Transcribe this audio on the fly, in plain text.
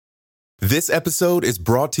This episode is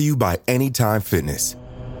brought to you by Anytime Fitness.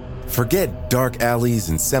 Forget dark alleys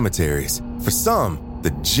and cemeteries. For some,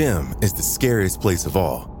 the gym is the scariest place of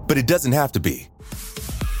all, but it doesn't have to be.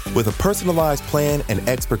 With a personalized plan and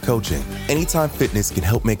expert coaching, Anytime Fitness can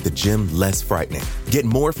help make the gym less frightening. Get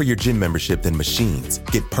more for your gym membership than machines.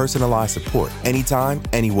 Get personalized support anytime,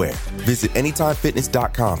 anywhere. Visit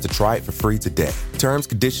AnytimeFitness.com to try it for free today. Terms,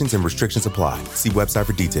 conditions, and restrictions apply. See website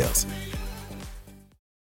for details.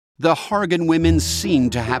 The Hargan women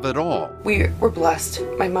seemed to have it all. We were blessed.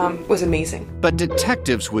 My mom was amazing. But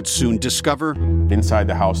detectives would soon discover inside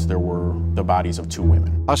the house there were the bodies of 2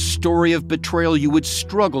 women. A story of betrayal you would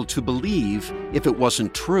struggle to believe if it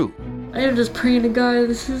wasn't true. I am just praying to God,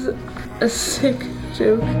 this is a sick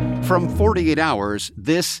joke. From 48 Hours,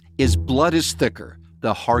 this is Blood is Thicker,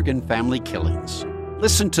 the Hargan Family Killings.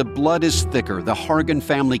 Listen to Blood is Thicker, the Hargan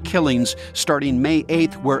Family Killings, starting May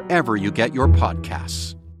 8th, wherever you get your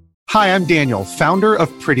podcasts. Hi, I'm Daniel, founder of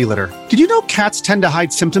Pretty Litter. Did you know cats tend to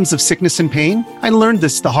hide symptoms of sickness and pain? I learned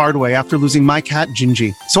this the hard way after losing my cat,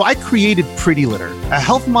 Gingy. So I created Pretty Litter, a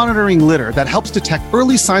health monitoring litter that helps detect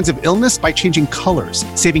early signs of illness by changing colors,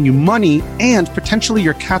 saving you money and potentially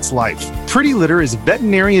your cat's life. Pretty Litter is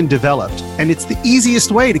veterinarian developed, and it's the easiest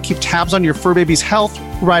way to keep tabs on your fur baby's health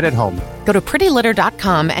right at home. Go to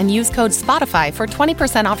prettylitter.com and use code SPOTIFY for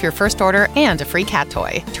 20% off your first order and a free cat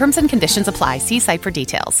toy. Terms and conditions apply. See site for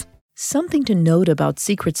details. Something to note about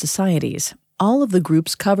secret societies. All of the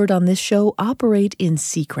groups covered on this show operate in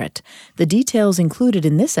secret. The details included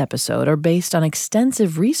in this episode are based on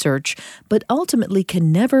extensive research, but ultimately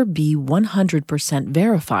can never be 100%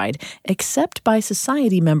 verified, except by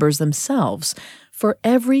society members themselves. For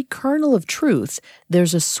every kernel of truth,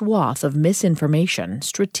 there's a swath of misinformation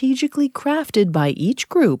strategically crafted by each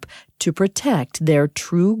group to protect their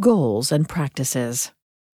true goals and practices.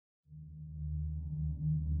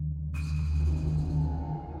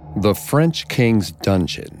 The French king's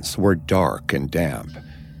dungeons were dark and damp,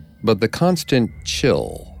 but the constant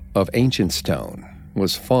chill of ancient stone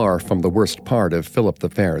was far from the worst part of Philip the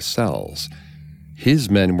Fair's cells. His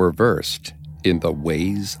men were versed in the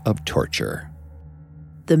ways of torture.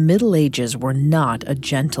 The Middle Ages were not a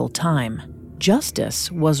gentle time.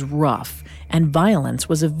 Justice was rough, and violence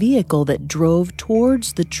was a vehicle that drove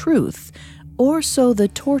towards the truth, or so the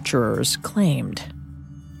torturers claimed.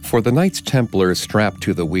 For the Knights Templar strapped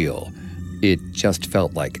to the wheel, it just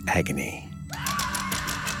felt like agony.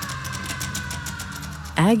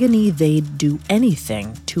 Agony they'd do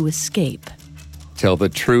anything to escape. Tell the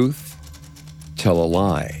truth, tell a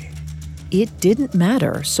lie. It didn't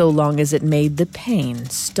matter so long as it made the pain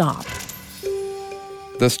stop.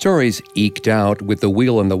 The stories eked out with the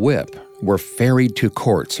wheel and the whip were ferried to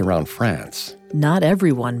courts around France. Not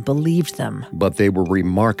everyone believed them. But they were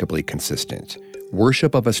remarkably consistent.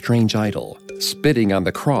 Worship of a strange idol, spitting on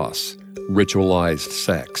the cross, ritualized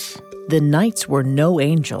sex. The knights were no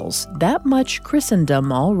angels. That much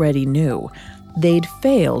Christendom already knew. They'd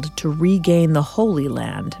failed to regain the Holy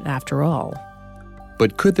Land, after all.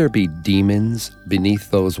 But could there be demons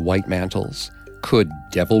beneath those white mantles? Could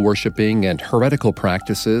devil-worshipping and heretical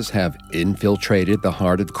practices have infiltrated the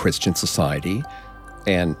heart of Christian society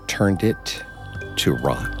and turned it to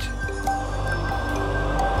rot?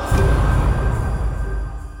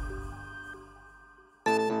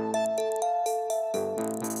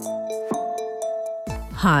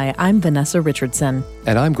 Hi, I'm Vanessa Richardson.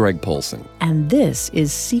 And I'm Greg Polson. And this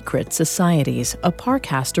is Secret Societies, a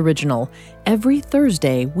Parcast original. Every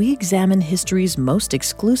Thursday, we examine history's most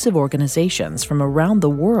exclusive organizations from around the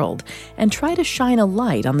world and try to shine a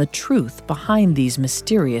light on the truth behind these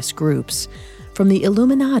mysterious groups. From the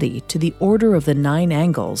Illuminati to the Order of the Nine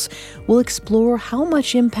Angles, we'll explore how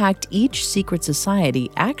much impact each secret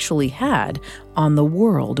society actually had on the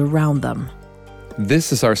world around them.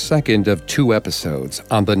 This is our second of 2 episodes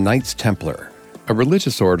on the Knights Templar, a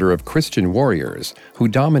religious order of Christian warriors who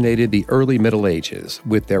dominated the early Middle Ages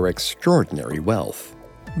with their extraordinary wealth.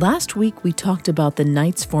 Last week, we talked about the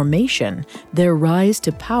Knights' formation, their rise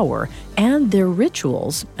to power, and their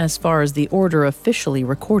rituals as far as the order officially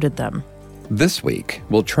recorded them. This week,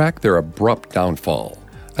 we'll track their abrupt downfall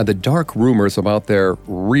and the dark rumors about their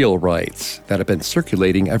real rights that have been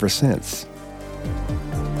circulating ever since.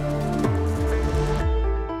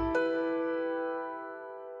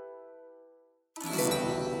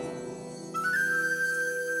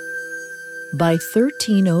 By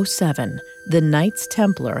 1307, the Knights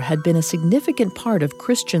Templar had been a significant part of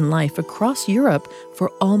Christian life across Europe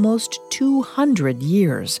for almost 200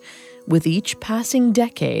 years. With each passing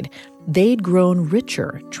decade, they'd grown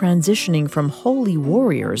richer, transitioning from holy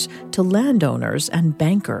warriors to landowners and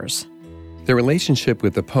bankers. The relationship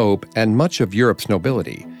with the Pope and much of Europe's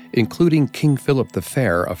nobility, including King Philip the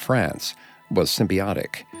Fair of France, was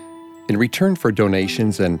symbiotic. In return for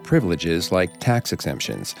donations and privileges like tax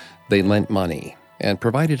exemptions, they lent money and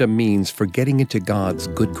provided a means for getting into God's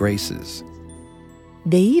good graces.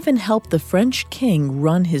 They even helped the French king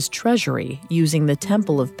run his treasury using the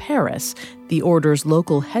Temple of Paris, the order's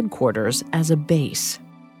local headquarters, as a base.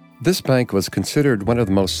 This bank was considered one of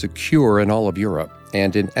the most secure in all of Europe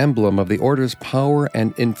and an emblem of the order's power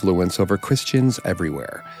and influence over Christians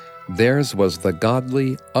everywhere. Theirs was the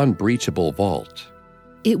godly, unbreachable vault.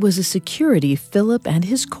 It was a security Philip and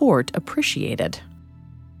his court appreciated.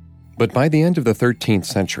 But by the end of the 13th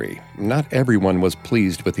century, not everyone was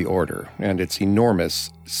pleased with the order and its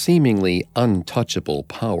enormous, seemingly untouchable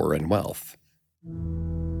power and wealth.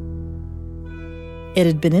 It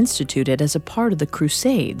had been instituted as a part of the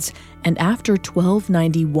Crusades, and after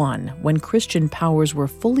 1291, when Christian powers were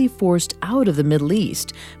fully forced out of the Middle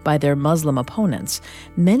East by their Muslim opponents,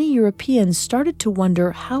 many Europeans started to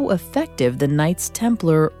wonder how effective the Knights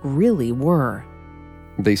Templar really were.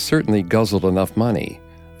 They certainly guzzled enough money,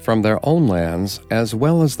 from their own lands as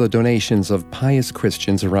well as the donations of pious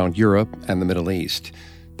Christians around Europe and the Middle East.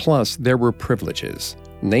 Plus, there were privileges,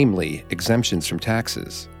 namely exemptions from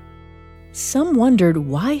taxes. Some wondered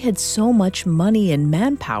why had so much money and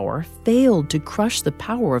manpower failed to crush the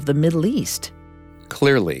power of the Middle East.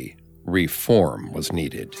 Clearly, reform was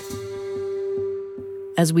needed.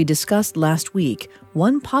 As we discussed last week,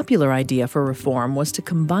 one popular idea for reform was to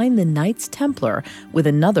combine the Knights Templar with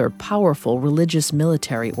another powerful religious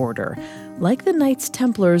military order, like the Knights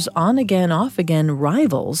Templar's on-again, off-again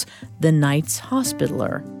rivals, the Knights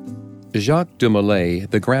Hospitaller. Jacques de Molay,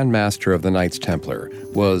 the Grand Master of the Knights Templar,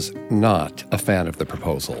 was not a fan of the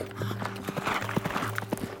proposal.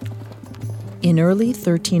 In early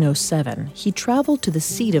 1307, he traveled to the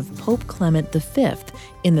seat of Pope Clement V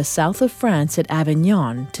in the south of France at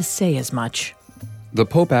Avignon to say as much. The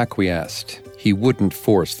Pope acquiesced. He wouldn't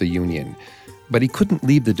force the union, but he couldn't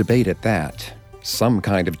leave the debate at that. Some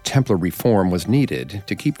kind of Templar reform was needed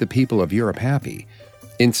to keep the people of Europe happy.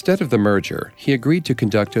 Instead of the merger, he agreed to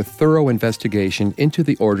conduct a thorough investigation into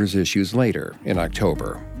the order's issues later, in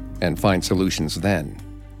October, and find solutions then.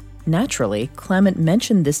 Naturally, Clement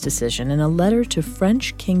mentioned this decision in a letter to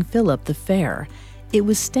French King Philip the Fair. It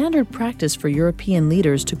was standard practice for European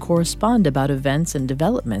leaders to correspond about events and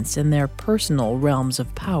developments in their personal realms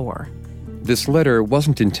of power. This letter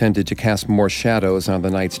wasn't intended to cast more shadows on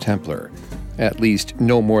the Knights Templar, at least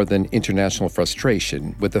no more than international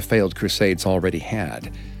frustration with the failed crusades already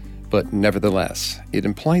had. But nevertheless, it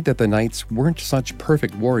implied that the Knights weren't such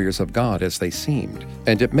perfect warriors of God as they seemed,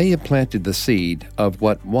 and it may have planted the seed of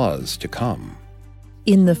what was to come.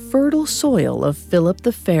 In the fertile soil of Philip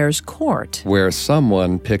the Fair's court, where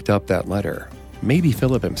someone picked up that letter, maybe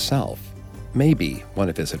Philip himself, maybe one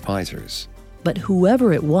of his advisors. But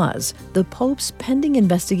whoever it was, the Pope's pending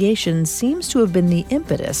investigation seems to have been the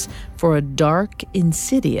impetus for a dark,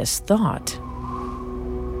 insidious thought.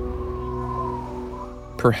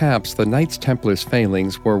 Perhaps the Knights Templar's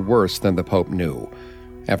failings were worse than the Pope knew.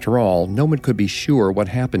 After all, no one could be sure what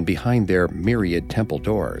happened behind their myriad temple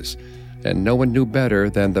doors, and no one knew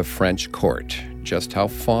better than the French court just how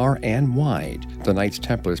far and wide the Knights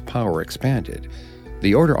Templar's power expanded.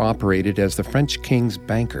 The order operated as the French king's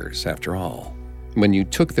bankers, after all. When you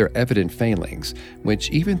took their evident failings, which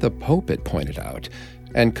even the Pope had pointed out,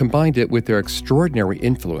 and combined it with their extraordinary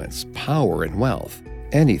influence, power, and wealth,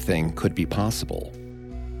 anything could be possible.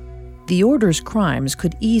 The order's crimes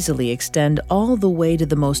could easily extend all the way to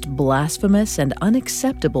the most blasphemous and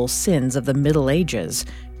unacceptable sins of the Middle Ages,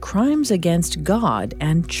 crimes against God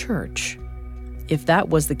and Church. If that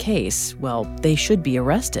was the case, well, they should be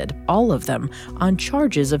arrested, all of them, on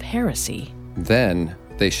charges of heresy. Then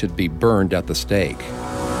they should be burned at the stake.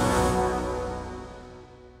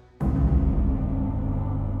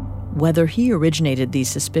 Whether he originated these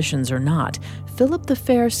suspicions or not, Philip the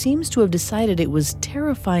Fair seems to have decided it was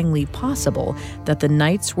terrifyingly possible that the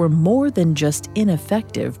Knights were more than just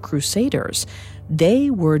ineffective crusaders. They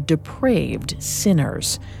were depraved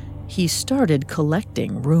sinners. He started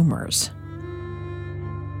collecting rumors.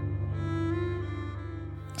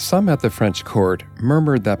 Some at the French court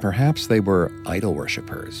murmured that perhaps they were idol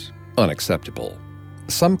worshippers. Unacceptable.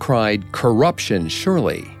 Some cried, "Corruption,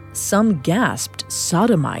 surely." Some gasped,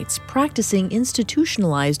 "Sodomites practicing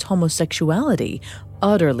institutionalized homosexuality,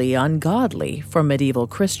 utterly ungodly for medieval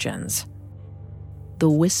Christians." The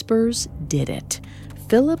whispers did it.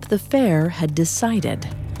 Philip the Fair had decided.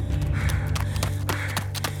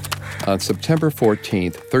 On September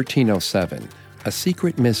 14, 1307, a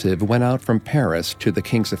secret missive went out from Paris to the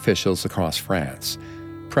king's officials across France.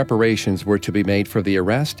 Preparations were to be made for the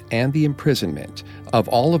arrest and the imprisonment of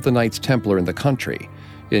all of the Knights Templar in the country,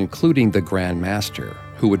 including the Grand Master,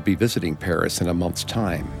 who would be visiting Paris in a month's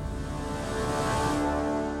time.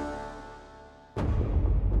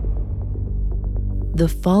 The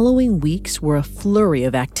following weeks were a flurry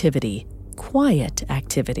of activity, quiet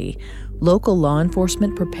activity. Local law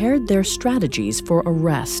enforcement prepared their strategies for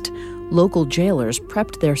arrest. Local jailers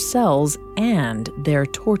prepped their cells and their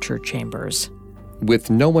torture chambers. With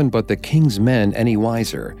no one but the king's men any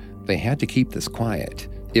wiser, they had to keep this quiet.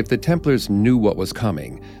 If the Templars knew what was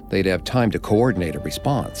coming, they'd have time to coordinate a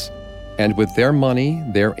response. And with their money,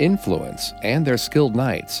 their influence, and their skilled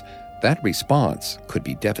knights, that response could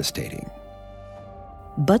be devastating.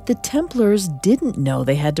 But the Templars didn't know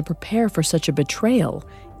they had to prepare for such a betrayal.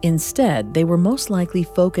 Instead, they were most likely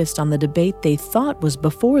focused on the debate they thought was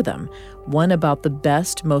before them, one about the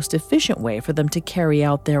best, most efficient way for them to carry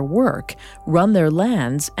out their work, run their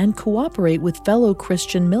lands, and cooperate with fellow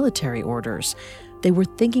Christian military orders. They were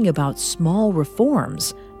thinking about small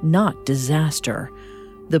reforms, not disaster.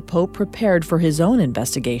 The Pope prepared for his own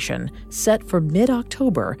investigation, set for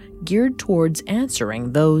mid-October, geared towards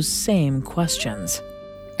answering those same questions.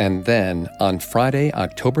 And then, on Friday,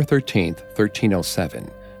 October 13th, 1307,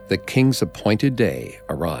 the king's appointed day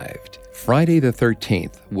arrived. Friday the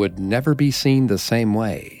 13th would never be seen the same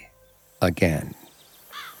way again.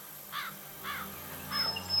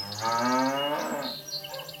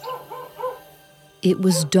 It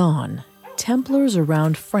was dawn. Templars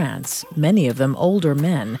around France, many of them older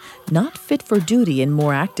men, not fit for duty in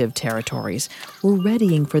more active territories, were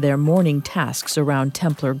readying for their morning tasks around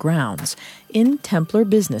Templar grounds, in Templar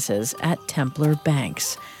businesses, at Templar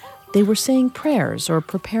banks. They were saying prayers or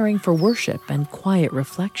preparing for worship and quiet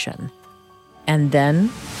reflection. And then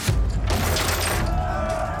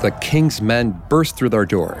the king's men burst through their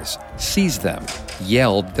doors, seized them,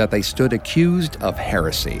 yelled that they stood accused of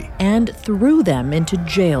heresy, and threw them into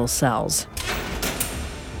jail cells.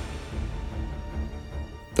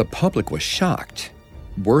 The public was shocked.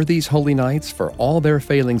 Were these holy knights, for all their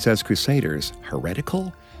failings as crusaders,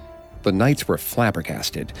 heretical? The knights were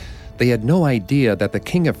flabbergasted. They had no idea that the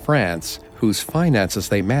King of France, whose finances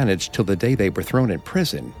they managed till the day they were thrown in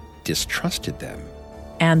prison, distrusted them.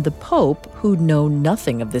 And the Pope, who'd known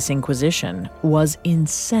nothing of this Inquisition, was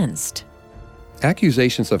incensed.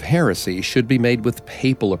 Accusations of heresy should be made with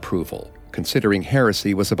papal approval, considering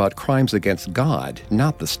heresy was about crimes against God,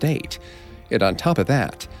 not the state. And on top of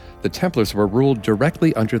that, the Templars were ruled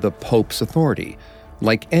directly under the Pope's authority,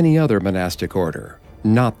 like any other monastic order,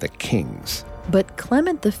 not the king's. But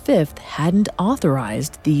Clement V hadn't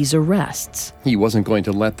authorized these arrests. He wasn't going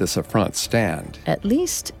to let this affront stand. At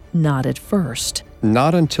least, not at first.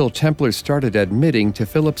 Not until Templars started admitting to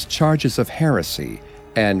Philip's charges of heresy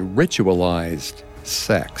and ritualized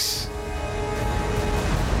sex.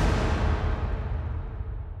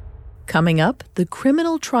 Coming up, the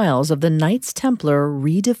criminal trials of the Knights Templar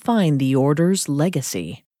redefine the order's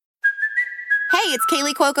legacy. Hey, it's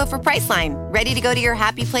Kaylee Cuoco for Priceline. Ready to go to your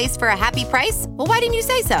happy place for a happy price? Well, why didn't you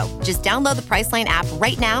say so? Just download the Priceline app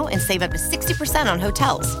right now and save up to 60% on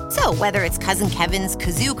hotels. So whether it's Cousin Kevin's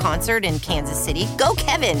Kazoo Concert in Kansas City, go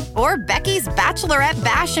Kevin, or Becky's Bachelorette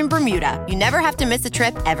Bash in Bermuda, you never have to miss a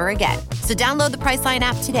trip ever again. So download the Priceline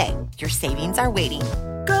app today. Your savings are waiting.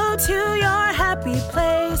 Go to your happy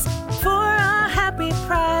place for a happy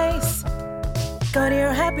price. Go to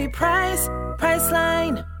your happy price,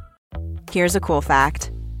 Priceline. Here's a cool fact.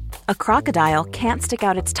 A crocodile can't stick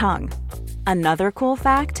out its tongue. Another cool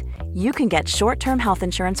fact, you can get short-term health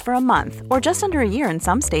insurance for a month or just under a year in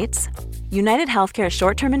some states. United Healthcare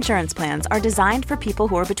short-term insurance plans are designed for people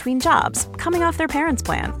who are between jobs, coming off their parents'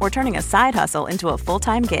 plan, or turning a side hustle into a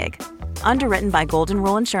full-time gig. Underwritten by Golden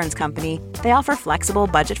Rule Insurance Company, they offer flexible,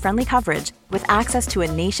 budget-friendly coverage with access to a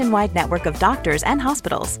nationwide network of doctors and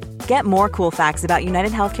hospitals. Get more cool facts about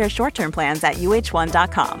United Healthcare short-term plans at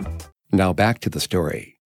uh1.com. Now back to the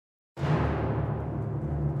story.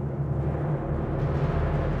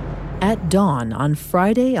 At dawn on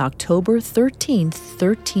Friday, October 13th,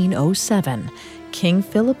 1307, King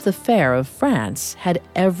Philip the Fair of France had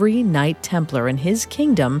every Knight Templar in his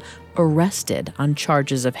kingdom arrested on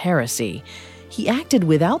charges of heresy. He acted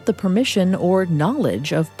without the permission or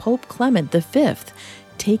knowledge of Pope Clement V,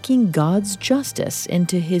 taking God's justice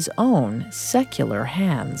into his own secular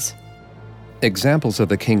hands. Examples of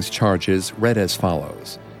the king's charges read as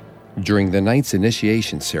follows. During the knight's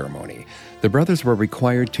initiation ceremony, the brothers were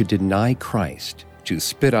required to deny Christ, to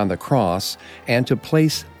spit on the cross, and to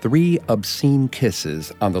place 3 obscene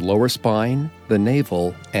kisses on the lower spine, the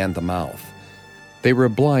navel, and the mouth. They were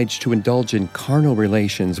obliged to indulge in carnal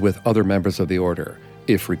relations with other members of the order,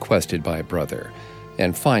 if requested by a brother.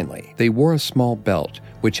 And finally, they wore a small belt,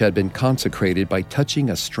 which had been consecrated by touching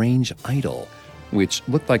a strange idol, which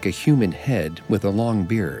looked like a human head with a long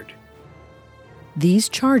beard. These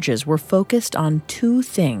charges were focused on two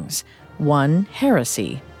things. One,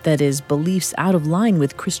 heresy, that is, beliefs out of line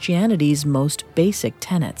with Christianity's most basic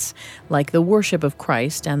tenets, like the worship of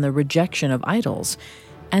Christ and the rejection of idols.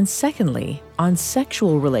 And secondly, on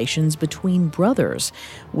sexual relations between brothers,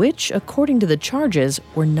 which, according to the charges,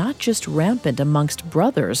 were not just rampant amongst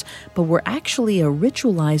brothers, but were actually a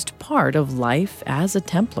ritualized part of life as a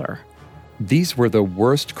Templar. These were the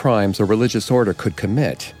worst crimes a religious order could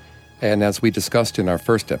commit. And as we discussed in our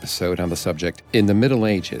first episode on the subject, in the Middle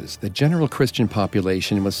Ages, the general Christian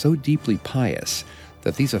population was so deeply pious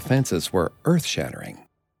that these offenses were earth-shattering.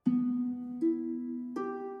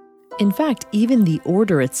 In fact, even the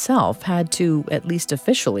order itself had to, at least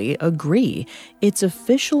officially, agree. Its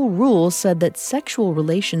official rule said that sexual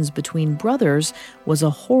relations between brothers was a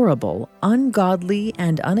horrible, ungodly,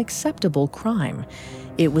 and unacceptable crime.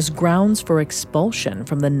 It was grounds for expulsion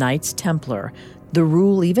from the Knights Templar. The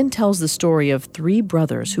rule even tells the story of 3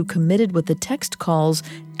 brothers who committed what the text calls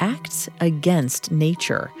acts against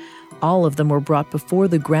nature. All of them were brought before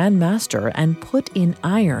the Grand Master and put in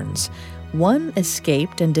irons. One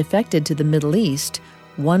escaped and defected to the Middle East,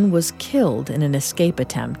 one was killed in an escape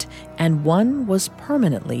attempt, and one was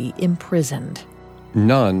permanently imprisoned.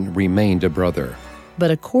 None remained a brother.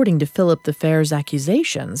 But according to Philip the Fair's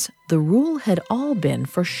accusations, the rule had all been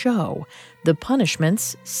for show, the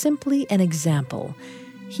punishments simply an example.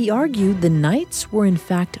 He argued the knights were in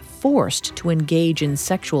fact forced to engage in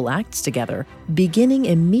sexual acts together, beginning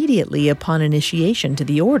immediately upon initiation to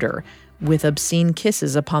the order, with obscene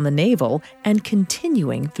kisses upon the navel and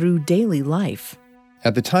continuing through daily life.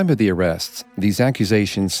 At the time of the arrests, these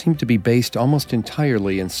accusations seemed to be based almost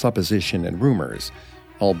entirely in supposition and rumors,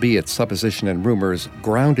 albeit supposition and rumors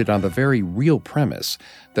grounded on the very real premise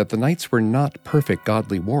that the knights were not perfect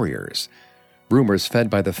godly warriors. Rumors fed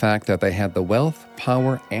by the fact that they had the wealth,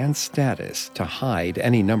 power, and status to hide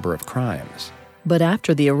any number of crimes. But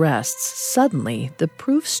after the arrests, suddenly the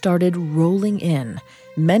proof started rolling in.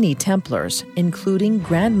 Many Templars, including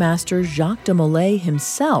Grand Master Jacques de Molay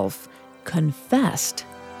himself, confessed.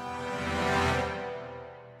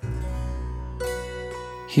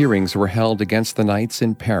 Hearings were held against the knights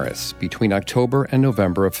in Paris between October and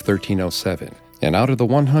November of 1307. And out of the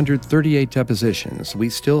 138 depositions we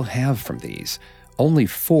still have from these, only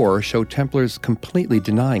 4 show Templars completely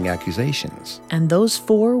denying accusations. And those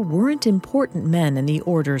 4 weren't important men in the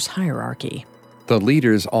order's hierarchy. The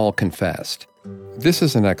leaders all confessed. This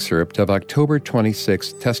is an excerpt of October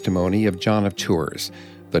 26th testimony of John of Tours,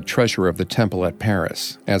 the treasurer of the temple at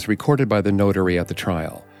Paris, as recorded by the notary at the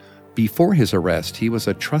trial. Before his arrest, he was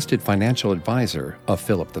a trusted financial advisor of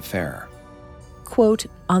Philip the Fair. Quote,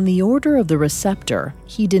 on the order of the receptor,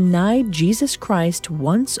 he denied Jesus Christ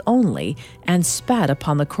once only and spat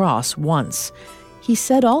upon the cross once. He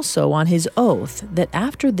said also on his oath that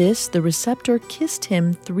after this the receptor kissed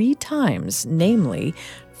him 3 times, namely,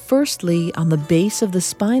 firstly on the base of the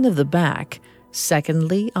spine of the back,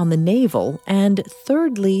 secondly on the navel, and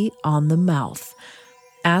thirdly on the mouth.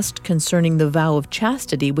 Asked concerning the vow of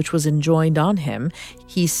chastity which was enjoined on him,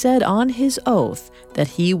 he said on his oath that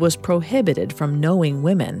he was prohibited from knowing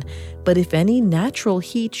women, but if any natural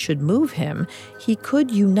heat should move him, he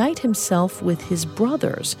could unite himself with his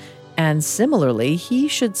brothers, and similarly he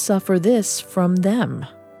should suffer this from them.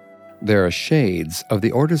 There are shades of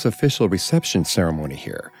the order's official reception ceremony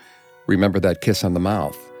here. Remember that kiss on the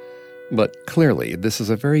mouth. But clearly, this is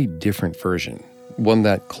a very different version, one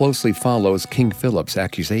that closely follows King Philip's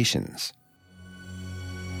accusations.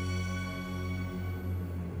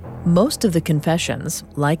 Most of the confessions,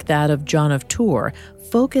 like that of John of Tours,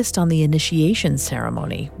 focused on the initiation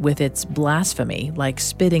ceremony, with its blasphemy, like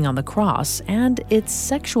spitting on the cross, and its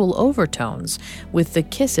sexual overtones, with the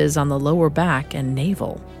kisses on the lower back and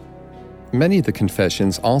navel. Many of the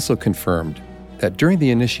confessions also confirmed that during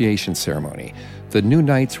the initiation ceremony, the new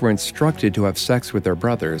knights were instructed to have sex with their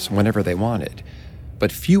brothers whenever they wanted,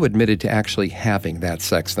 but few admitted to actually having that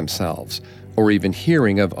sex themselves, or even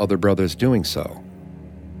hearing of other brothers doing so.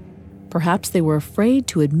 Perhaps they were afraid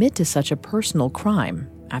to admit to such a personal crime.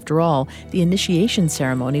 After all, the initiation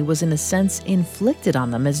ceremony was in a sense inflicted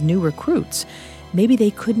on them as new recruits. Maybe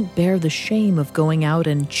they couldn't bear the shame of going out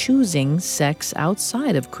and choosing sex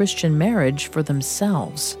outside of Christian marriage for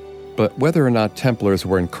themselves. But whether or not Templars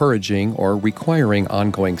were encouraging or requiring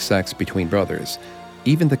ongoing sex between brothers,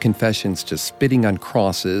 even the confessions to spitting on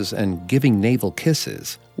crosses and giving navel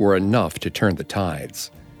kisses were enough to turn the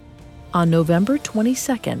tides. On November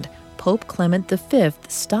 22nd, Pope Clement V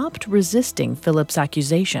stopped resisting Philip's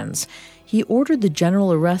accusations. He ordered the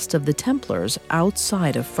general arrest of the Templars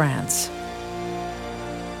outside of France.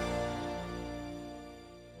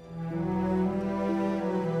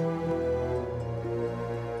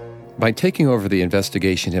 By taking over the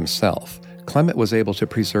investigation himself, Clement was able to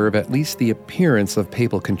preserve at least the appearance of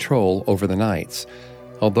papal control over the Knights,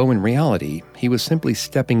 although in reality, he was simply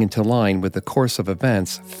stepping into line with the course of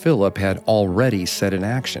events Philip had already set in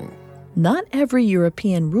action. Not every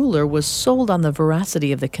European ruler was sold on the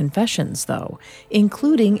veracity of the confessions, though,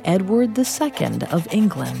 including Edward II of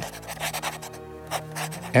England.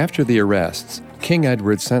 After the arrests, King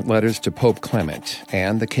Edward sent letters to Pope Clement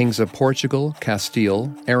and the kings of Portugal,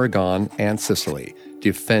 Castile, Aragon, and Sicily,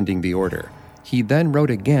 defending the order. He then wrote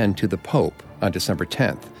again to the Pope on December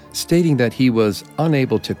 10th, stating that he was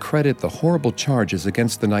unable to credit the horrible charges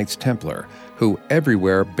against the Knights Templar, who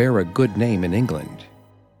everywhere bear a good name in England.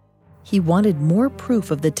 He wanted more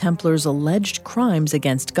proof of the Templars' alleged crimes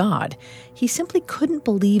against God. He simply couldn't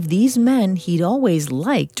believe these men he'd always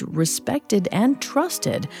liked, respected, and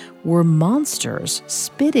trusted were monsters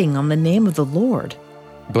spitting on the name of the Lord.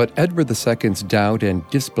 But Edward II's doubt and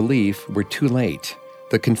disbelief were too late.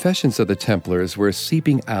 The confessions of the Templars were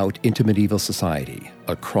seeping out into medieval society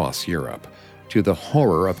across Europe, to the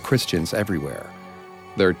horror of Christians everywhere.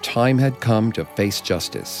 Their time had come to face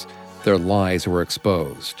justice. Their lies were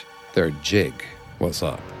exposed. Their jig was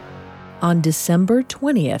up. On December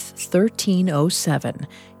 20th, 1307,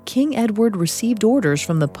 King Edward received orders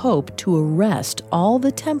from the Pope to arrest all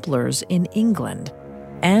the Templars in England,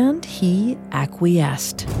 and he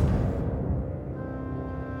acquiesced.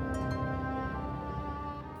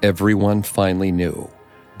 Everyone finally knew.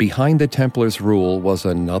 Behind the Templars' rule was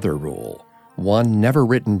another rule, one never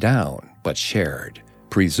written down but shared,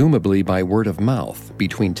 presumably by word of mouth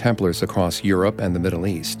between Templars across Europe and the Middle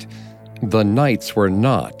East. The Knights were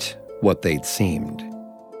not what they'd seemed.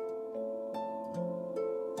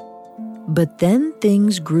 But then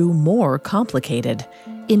things grew more complicated.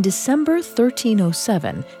 In December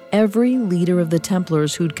 1307, every leader of the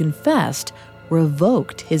Templars who'd confessed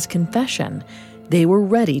revoked his confession. They were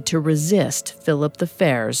ready to resist Philip the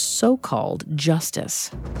Fair's so-called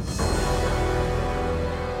justice.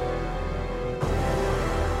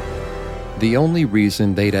 The only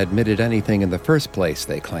reason they'd admitted anything in the first place,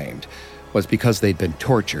 they claimed, was because they'd been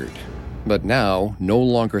tortured. But now, no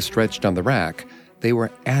longer stretched on the rack, they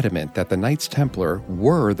were adamant that the Knights Templar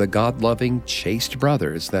were the God-loving, chaste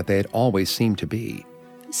brothers that they had always seemed to be.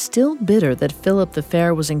 Still bitter that Philip the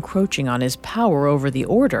Fair was encroaching on his power over the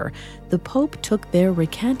order, the Pope took their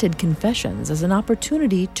recanted confessions as an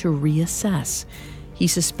opportunity to reassess. He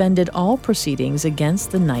suspended all proceedings against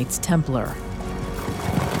the Knights Templar.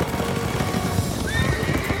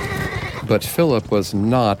 But Philip was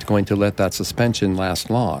not going to let that suspension last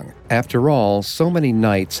long. After all, so many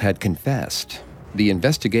knights had confessed. The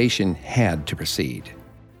investigation had to proceed.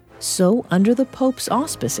 So, under the Pope's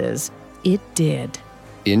auspices, it did.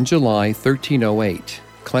 In July 1308,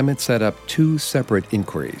 Clement set up two separate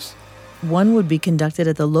inquiries. One would be conducted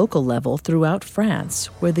at the local level throughout France,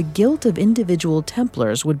 where the guilt of individual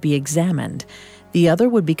Templars would be examined. The other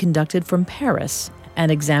would be conducted from Paris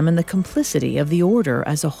and examine the complicity of the order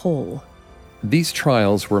as a whole. These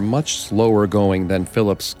trials were much slower going than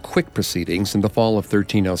Philip's quick proceedings in the fall of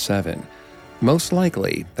 1307. Most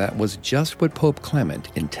likely, that was just what Pope Clement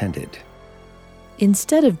intended.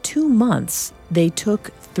 Instead of 2 months, they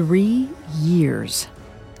took 3 years.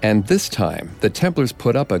 And this time, the Templars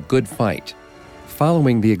put up a good fight,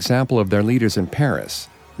 following the example of their leaders in Paris,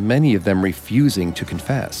 many of them refusing to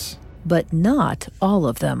confess. But not all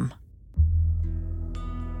of them.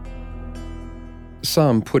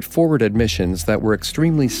 Some put forward admissions that were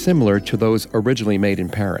extremely similar to those originally made in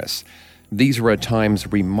Paris. These were at times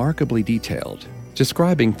remarkably detailed,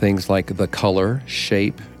 describing things like the color,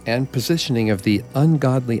 shape, and positioning of the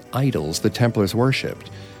ungodly idols the Templars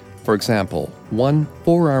worshipped. For example, one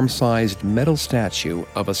forearm-sized metal statue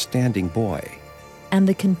of a standing boy. And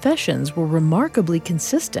the confessions were remarkably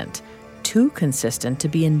consistent, too consistent to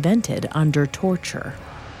be invented under torture.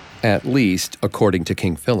 At least, according to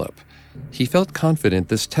King Philip. He felt confident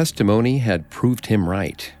this testimony had proved him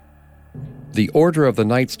right. The Order of the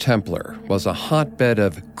Knights Templar was a hotbed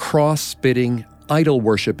of cross-spitting,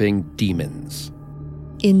 idol-worshipping demons.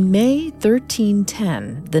 In May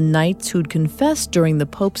 1310, the knights who'd confessed during the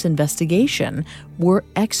Pope's investigation were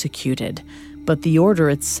executed, but the order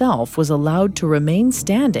itself was allowed to remain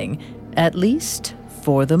standing, at least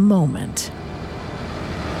for the moment.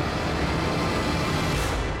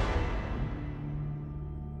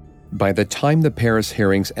 By the time the Paris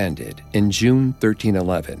hearings ended in June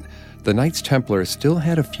 1311, the Knights Templar still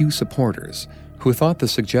had a few supporters who thought the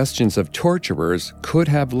suggestions of torturers could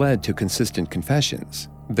have led to consistent confessions.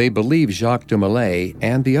 They believed Jacques de Molay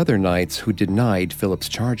and the other knights who denied Philip's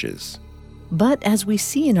charges. But as we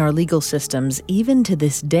see in our legal systems, even to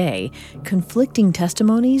this day, conflicting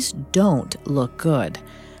testimonies don't look good.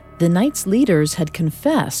 The Knights' leaders had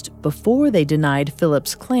confessed before they denied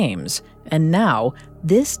Philip's claims, and now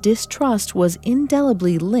this distrust was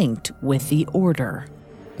indelibly linked with the order.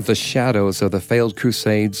 The shadows of the failed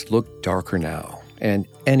crusades looked darker now, and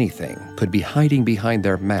anything could be hiding behind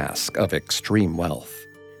their mask of extreme wealth.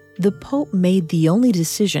 The Pope made the only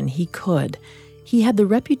decision he could. He had the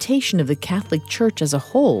reputation of the Catholic Church as a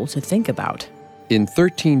whole to think about. In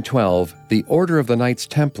 1312, the Order of the Knights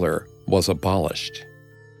Templar was abolished.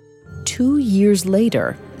 2 years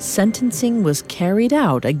later, sentencing was carried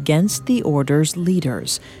out against the order's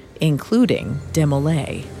leaders, including de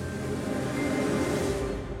Molay.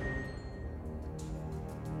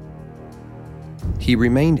 He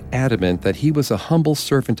remained adamant that he was a humble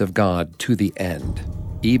servant of God to the end,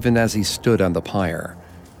 even as he stood on the pyre.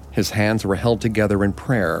 His hands were held together in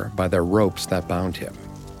prayer by the ropes that bound him,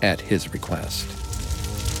 at his request.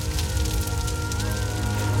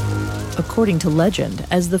 According to legend,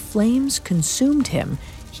 as the flames consumed him,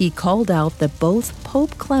 he called out that both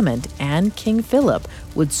Pope Clement and King Philip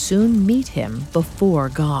would soon meet him before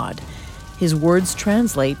God. His words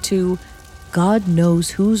translate to, "God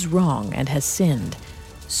knows who's wrong and has sinned.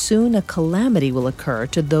 Soon a calamity will occur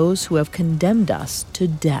to those who have condemned us to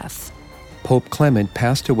death." Pope Clement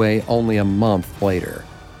passed away only a month later.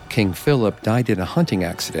 King Philip died in a hunting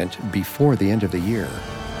accident before the end of the year.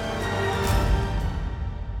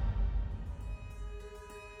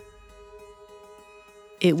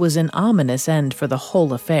 It was an ominous end for the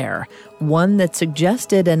whole affair, one that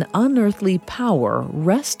suggested an unearthly power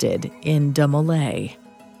rested in de Molay.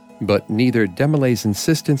 But neither de Molay's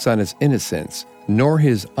insistence on his innocence nor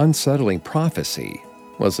his unsettling prophecy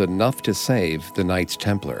was enough to save the Knights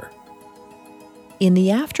Templar. In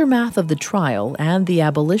the aftermath of the trial and the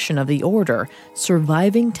abolition of the order,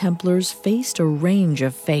 surviving Templars faced a range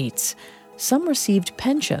of fates. Some received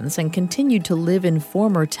pensions and continued to live in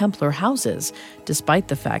former Templar houses, despite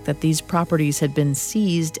the fact that these properties had been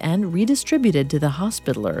seized and redistributed to the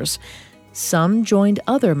Hospitallers. Some joined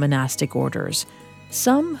other monastic orders.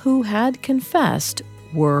 Some who had confessed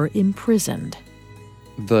were imprisoned.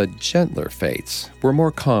 The gentler fates were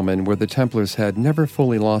more common where the Templars had never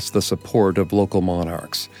fully lost the support of local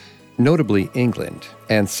monarchs, notably England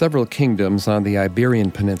and several kingdoms on the Iberian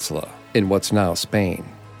Peninsula in what's now Spain.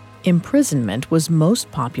 Imprisonment was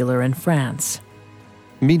most popular in France.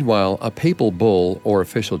 Meanwhile, a papal bull or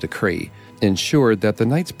official decree ensured that the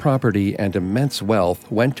knight's property and immense wealth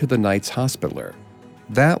went to the Knights Hospitaller.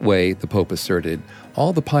 That way, the Pope asserted,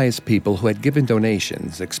 all the pious people who had given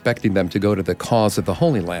donations, expecting them to go to the cause of the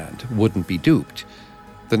Holy Land, wouldn't be duped.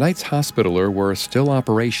 The Knights Hospitaller were still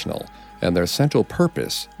operational, and their central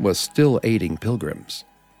purpose was still aiding pilgrims.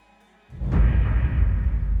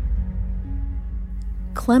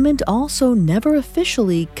 Clement also never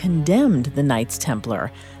officially condemned the Knights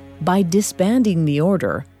Templar. By disbanding the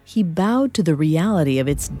order, he bowed to the reality of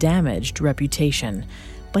its damaged reputation.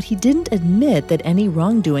 But he didn't admit that any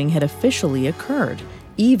wrongdoing had officially occurred,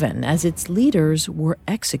 even as its leaders were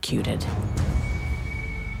executed.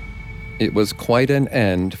 It was quite an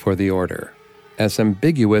end for the order, as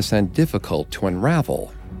ambiguous and difficult to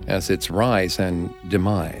unravel as its rise and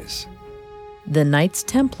demise. The Knights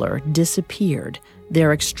Templar disappeared,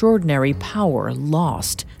 their extraordinary power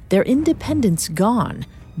lost, their independence gone,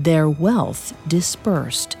 their wealth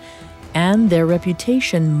dispersed, and their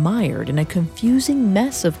reputation mired in a confusing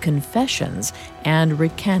mess of confessions and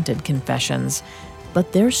recanted confessions.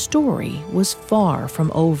 But their story was far from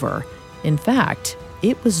over. In fact,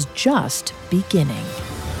 it was just beginning.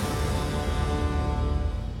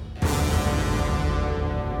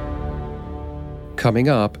 Coming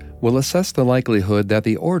up, we'll assess the likelihood that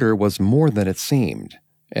the order was more than it seemed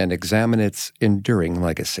and examine its enduring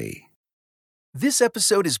legacy. This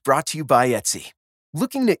episode is brought to you by Etsy.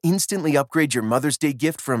 Looking to instantly upgrade your Mother's Day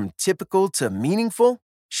gift from typical to meaningful?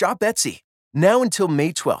 Shop Etsy. Now until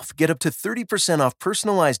May 12th, get up to 30% off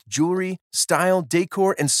personalized jewelry, style,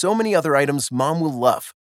 decor, and so many other items Mom will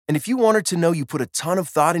love. And if you want her to know you put a ton of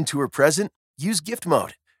thought into her present, use Gift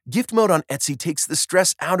Mode. Gift Mode on Etsy takes the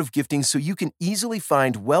stress out of gifting so you can easily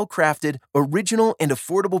find well-crafted, original, and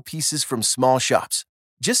affordable pieces from small shops.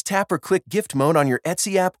 Just tap or click Gift Mode on your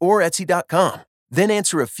Etsy app or Etsy.com. Then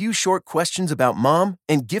answer a few short questions about Mom,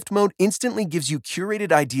 and Gift Mode instantly gives you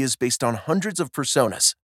curated ideas based on hundreds of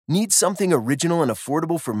personas. Need something original and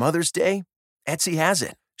affordable for Mother's Day? Etsy has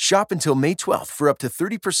it. Shop until May 12th for up to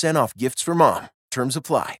 30% off gifts for mom. Terms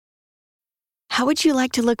apply. How would you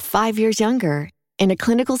like to look 5 years younger? In a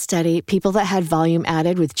clinical study, people that had volume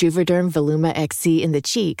added with Juvederm Voluma XC in the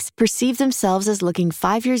cheeks perceived themselves as looking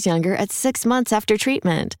 5 years younger at 6 months after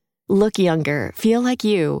treatment. Look younger, feel like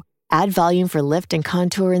you. Add volume for lift and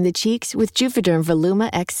contour in the cheeks with Juvederm Voluma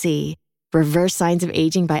XC. Reverse signs of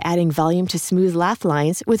aging by adding volume to smooth laugh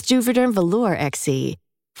lines with Juvederm Velour XC.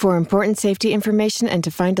 For important safety information and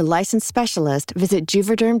to find a licensed specialist, visit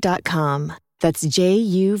Juvederm.com. That's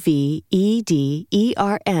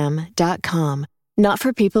JUVEDERM.com. Not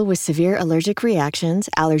for people with severe allergic reactions,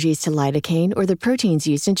 allergies to lidocaine, or the proteins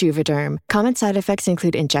used in Juvederm. Common side effects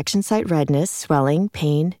include injection site redness, swelling,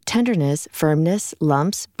 pain, tenderness, firmness,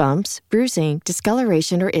 lumps, bumps, bruising,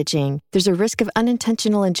 discoloration, or itching. There's a risk of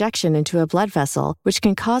unintentional injection into a blood vessel, which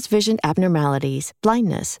can cause vision abnormalities,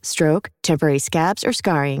 blindness, stroke, temporary scabs, or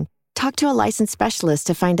scarring. Talk to a licensed specialist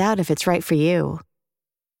to find out if it's right for you.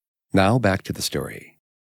 Now back to the story.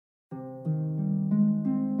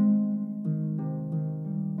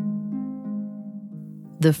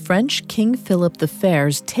 The French King Philip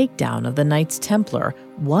Fair's takedown of the Knights Templar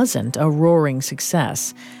wasn't a roaring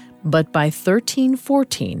success, but by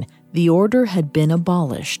 1314, the order had been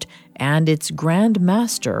abolished and its Grand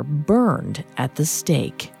Master burned at the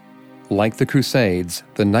stake. Like the Crusades,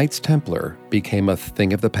 the Knights Templar became a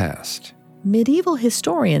thing of the past. Medieval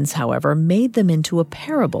historians, however, made them into a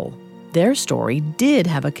parable. Their story did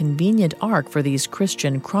have a convenient arc for these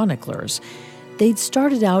Christian chroniclers. They'd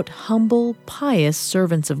started out humble, pious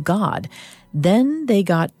servants of God. Then they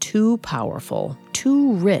got too powerful,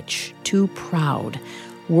 too rich, too proud.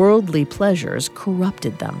 Worldly pleasures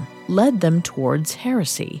corrupted them, led them towards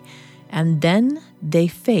heresy. And then they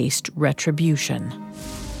faced retribution.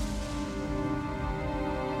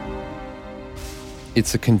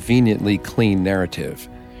 It's a conveniently clean narrative.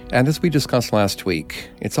 And as we discussed last week,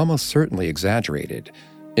 it's almost certainly exaggerated,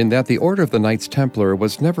 in that the Order of the Knights Templar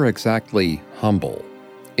was never exactly humble.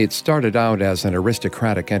 It started out as an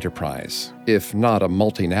aristocratic enterprise, if not a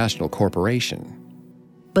multinational corporation.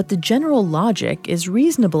 But the general logic is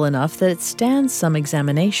reasonable enough that it stands some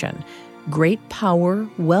examination. Great power,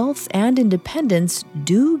 wealth, and independence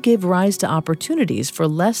do give rise to opportunities for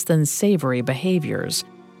less than savory behaviors.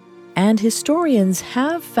 And historians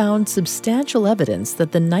have found substantial evidence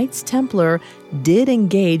that the Knights Templar did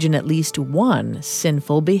engage in at least one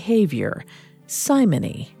sinful behavior: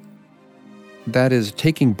 simony. That is,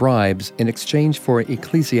 taking bribes in exchange for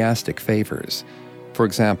ecclesiastic favors. For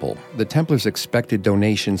example, the Templars expected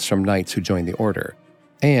donations from knights who joined the order,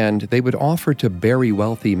 and they would offer to bury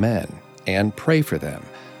wealthy men and pray for them,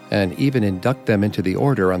 and even induct them into the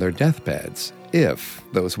order on their deathbeds, if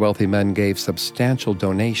those wealthy men gave substantial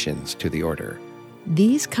donations to the order.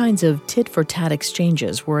 These kinds of tit-for-tat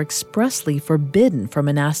exchanges were expressly forbidden for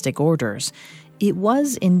monastic orders. It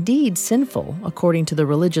was indeed sinful, according to the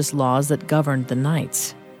religious laws that governed the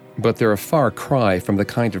knights. But they're a far cry from the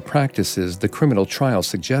kind of practices the criminal trial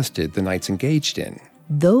suggested the knights engaged in.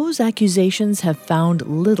 Those accusations have found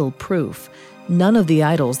little proof. None of the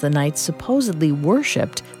idols the knights supposedly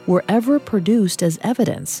worshipped were ever produced as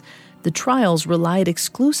evidence. The trials relied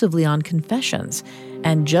exclusively on confessions,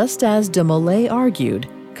 and just as de Molay argued,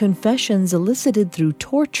 confessions elicited through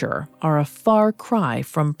torture are a far cry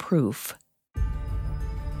from proof.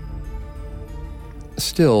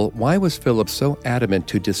 Still, why was Philip so adamant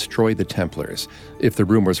to destroy the Templars if the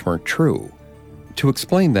rumors weren't true? To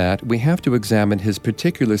explain that, we have to examine his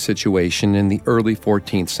particular situation in the early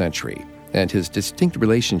 14th century and his distinct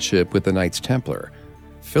relationship with the Knights Templar.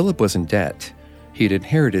 Philip was in debt. He'd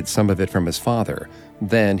inherited some of it from his father.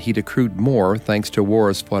 Then he'd accrued more thanks to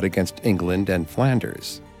wars fought against England and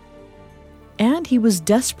Flanders. And he was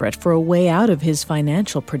desperate for a way out of his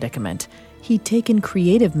financial predicament. He'd taken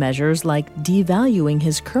creative measures like devaluing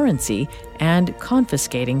his currency and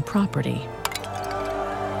confiscating property.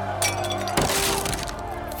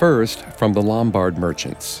 First, from the Lombard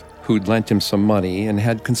merchants, who'd lent him some money and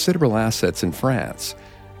had considerable assets in France.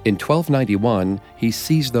 In 1291, he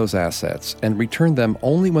seized those assets and returned them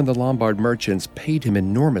only when the Lombard merchants paid him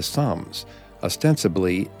enormous sums,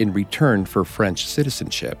 ostensibly in return for French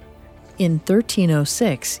citizenship. In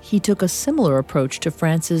 1306, he took a similar approach to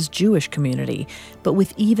France's Jewish community, but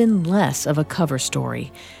with even less of a cover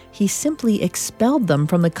story. He simply expelled them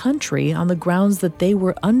from the country on the grounds that they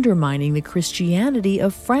were undermining the Christianity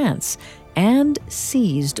of France and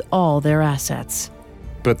seized all their assets.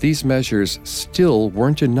 But these measures still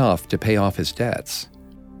weren't enough to pay off his debts.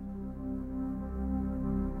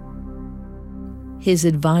 His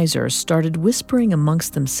advisors started whispering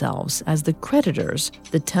amongst themselves as the creditors,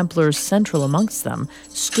 the Templars central amongst them,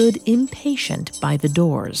 stood impatient by the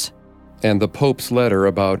doors. And the Pope's letter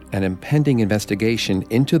about an impending investigation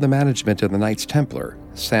into the management of the Knights Templar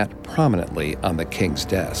sat prominently on the king's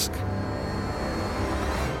desk.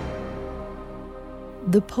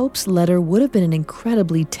 The Pope's letter would have been an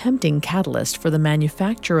incredibly tempting catalyst for the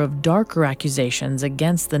manufacture of darker accusations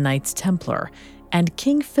against the Knights Templar, and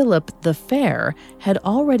King Philip the Fair had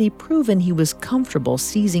already proven he was comfortable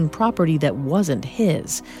seizing property that wasn't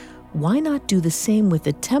his. Why not do the same with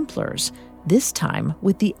the Templars, this time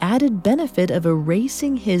with the added benefit of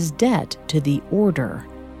erasing his debt to the order?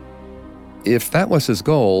 If that was his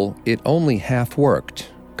goal, it only half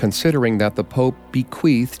worked, considering that the Pope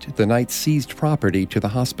bequeathed the Knights' seized property to the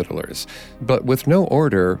Hospitallers. But with no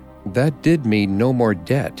order, that did mean no more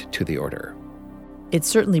debt to the order. It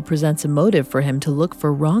certainly presents a motive for him to look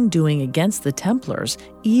for wrongdoing against the Templars,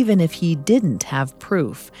 even if he didn't have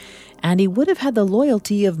proof. And he would have had the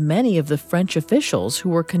loyalty of many of the French officials who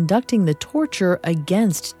were conducting the torture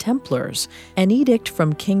against Templars. An edict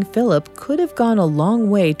from King Philip could have gone a long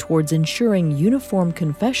way towards ensuring uniform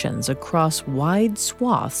confessions across wide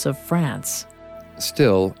swaths of France.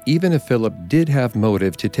 Still, even if Philip did have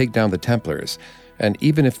motive to take down the Templars, and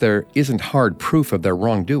even if there isn't hard proof of their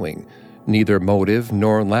wrongdoing, neither motive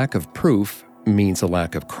nor lack of proof means a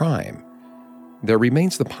lack of crime. There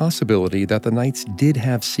remains the possibility that the Knights did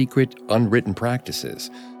have secret, unwritten practices,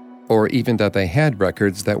 or even that they had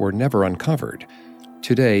records that were never uncovered.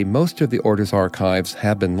 Today, most of the Order's archives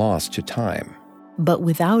have been lost to time. But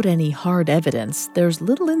without any hard evidence, there's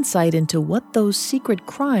little insight into what those secret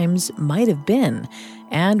crimes might have been,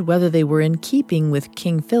 and whether they were in keeping with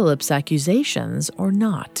King Philip's accusations or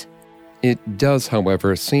not. It does,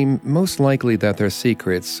 however, seem most likely that their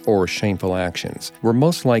secrets or shameful actions were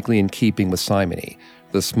most likely in keeping with simony,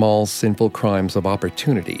 the small sinful crimes of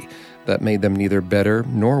opportunity that made them neither better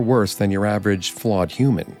nor worse than your average flawed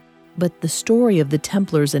human. But the story of the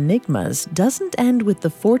Templars' enigmas doesn't end with the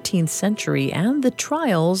 14th century and the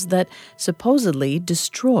trials that supposedly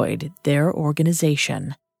destroyed their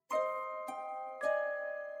organization.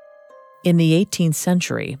 In the 18th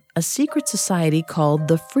century, a secret society called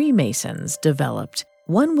the Freemasons developed.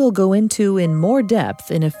 One we'll go into in more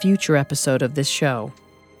depth in a future episode of this show.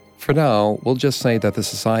 For now, we'll just say that the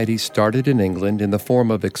society started in England in the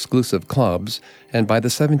form of exclusive clubs, and by the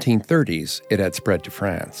 1730s, it had spread to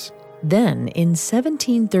France. Then, in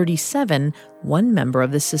 1737, one member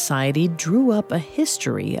of the society drew up a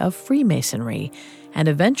history of Freemasonry, and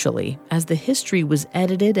eventually, as the history was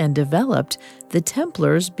edited and developed, the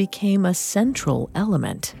Templars became a central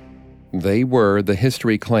element. They were, the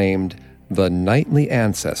history claimed, the knightly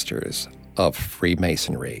ancestors of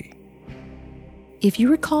Freemasonry. If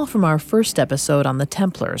you recall from our first episode on the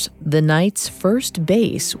Templars, the Knights' first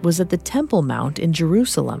base was at the Temple Mount in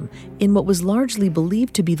Jerusalem, in what was largely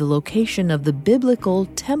believed to be the location of the biblical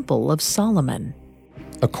Temple of Solomon.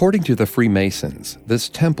 According to the Freemasons, this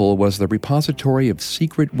temple was the repository of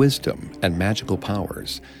secret wisdom and magical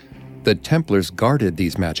powers. The Templars guarded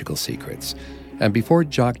these magical secrets, and before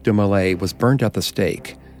Jacques de Molay was burned at the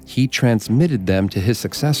stake, he transmitted them to his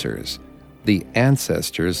successors, the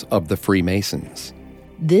ancestors of the Freemasons.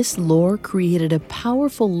 This lore created a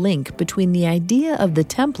powerful link between the idea of the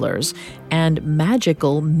Templars and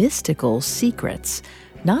magical, mystical secrets,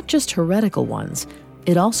 not just heretical ones.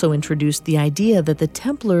 It also introduced the idea that the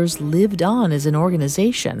Templars lived on as an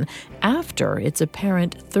organization after its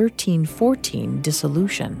apparent 1314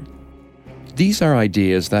 dissolution. These are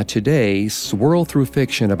ideas that today swirl through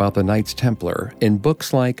fiction about the Knights Templar in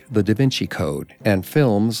books like The Da Vinci Code and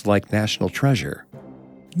films like National Treasure.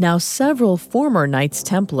 Now, several former Knights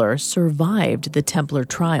Templar survived the Templar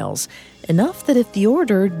trials, enough that if the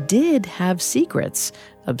Order did have secrets,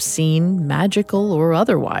 obscene, magical, or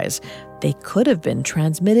otherwise, they could have been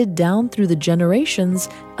transmitted down through the generations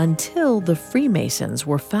until the Freemasons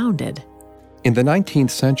were founded. In the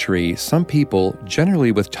 19th century, some people,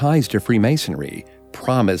 generally with ties to Freemasonry,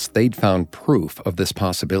 promised they'd found proof of this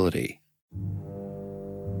possibility.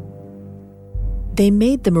 They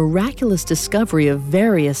made the miraculous discovery of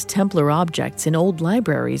various Templar objects in old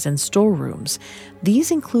libraries and storerooms.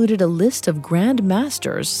 These included a list of Grand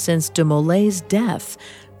Masters since de Molay's death,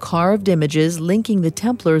 carved images linking the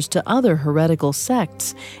Templars to other heretical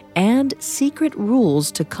sects, and secret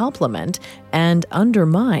rules to complement and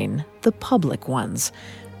undermine the public ones.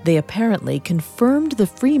 They apparently confirmed the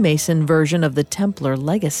Freemason version of the Templar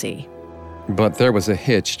legacy. But there was a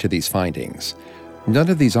hitch to these findings. None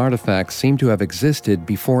of these artifacts seem to have existed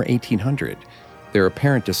before 1800. Their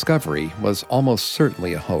apparent discovery was almost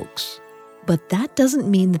certainly a hoax. But that doesn't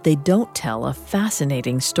mean that they don't tell a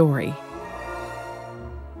fascinating story.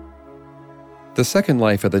 The second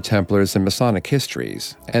life of the Templars in Masonic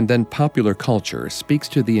histories and then popular culture speaks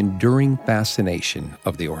to the enduring fascination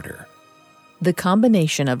of the order. The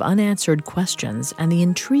combination of unanswered questions and the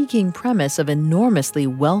intriguing premise of enormously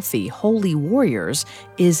wealthy holy warriors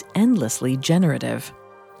is endlessly generative.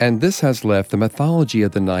 And this has left the mythology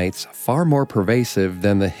of the Knights far more pervasive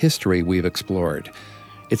than the history we've explored.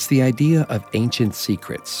 It's the idea of ancient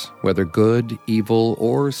secrets, whether good, evil,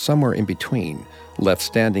 or somewhere in between, left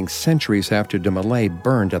standing centuries after de Molay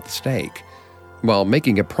burned at the stake. While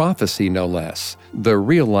making a prophecy, no less, the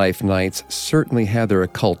real-life Knights certainly had their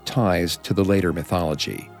occult ties to the later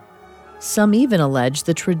mythology. Some even allege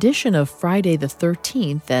the tradition of Friday the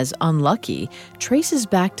 13th as unlucky traces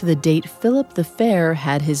back to the date Philip the Fair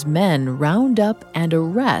had his men round up and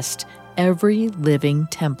arrest every living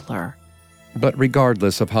Templar. But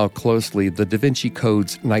regardless of how closely the Da Vinci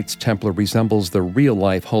Code's Knights Templar resembles the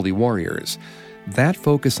real-life holy warriors, that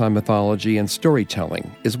focus on mythology and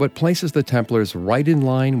storytelling is what places the Templars right in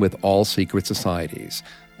line with all secret societies.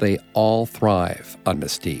 They all thrive on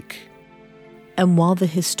mystique. And while the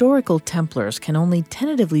historical Templars can only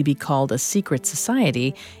tentatively be called a secret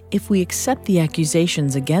society, if we accept the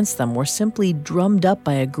accusations against them were simply drummed up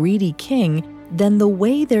by a greedy king, then the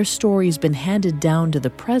way their story's been handed down to the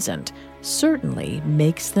present certainly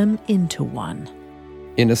makes them into one.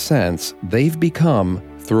 In a sense, they've become,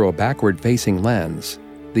 through a backward-facing lens,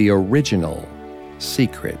 the original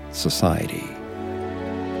secret society.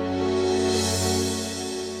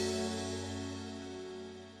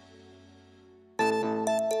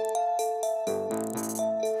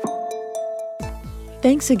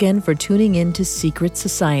 Thanks again for tuning in to Secret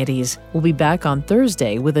Societies. We'll be back on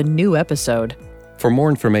Thursday with a new episode. For more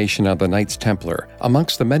information on the Knights Templar,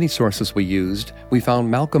 amongst the many sources we used, we found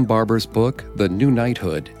Malcolm Barber's book, The New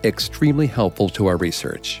Knighthood, extremely helpful to our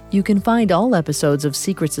research. You can find all episodes of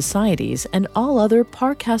Secret Societies and all other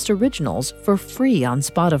Parcast originals for free on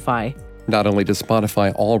Spotify. Not only does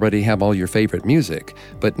Spotify already have all your favorite music,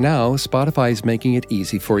 but now Spotify is making it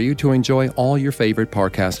easy for you to enjoy all your favorite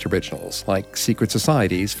Parcast originals, like Secret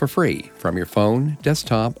Societies, for free from your phone,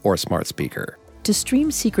 desktop, or smart speaker. To stream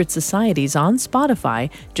Secret Societies on Spotify,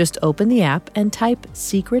 just open the app and type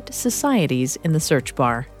Secret Societies in the search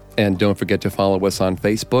bar. And don't forget to follow us on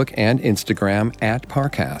Facebook and Instagram at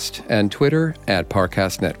Parcast and Twitter at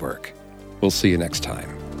Parcast Network. We'll see you next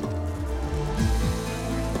time.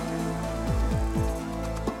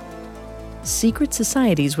 Secret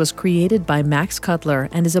Societies was created by Max Cutler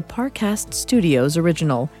and is a Parcast Studios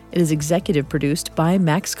original. It is executive produced by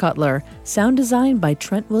Max Cutler, sound design by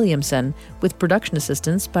Trent Williamson, with production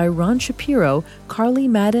assistance by Ron Shapiro, Carly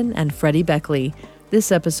Madden, and Freddie Beckley.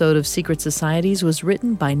 This episode of Secret Societies was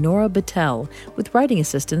written by Nora Battelle, with writing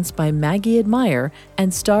assistance by Maggie Admire,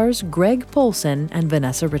 and stars Greg Polson and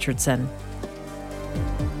Vanessa Richardson.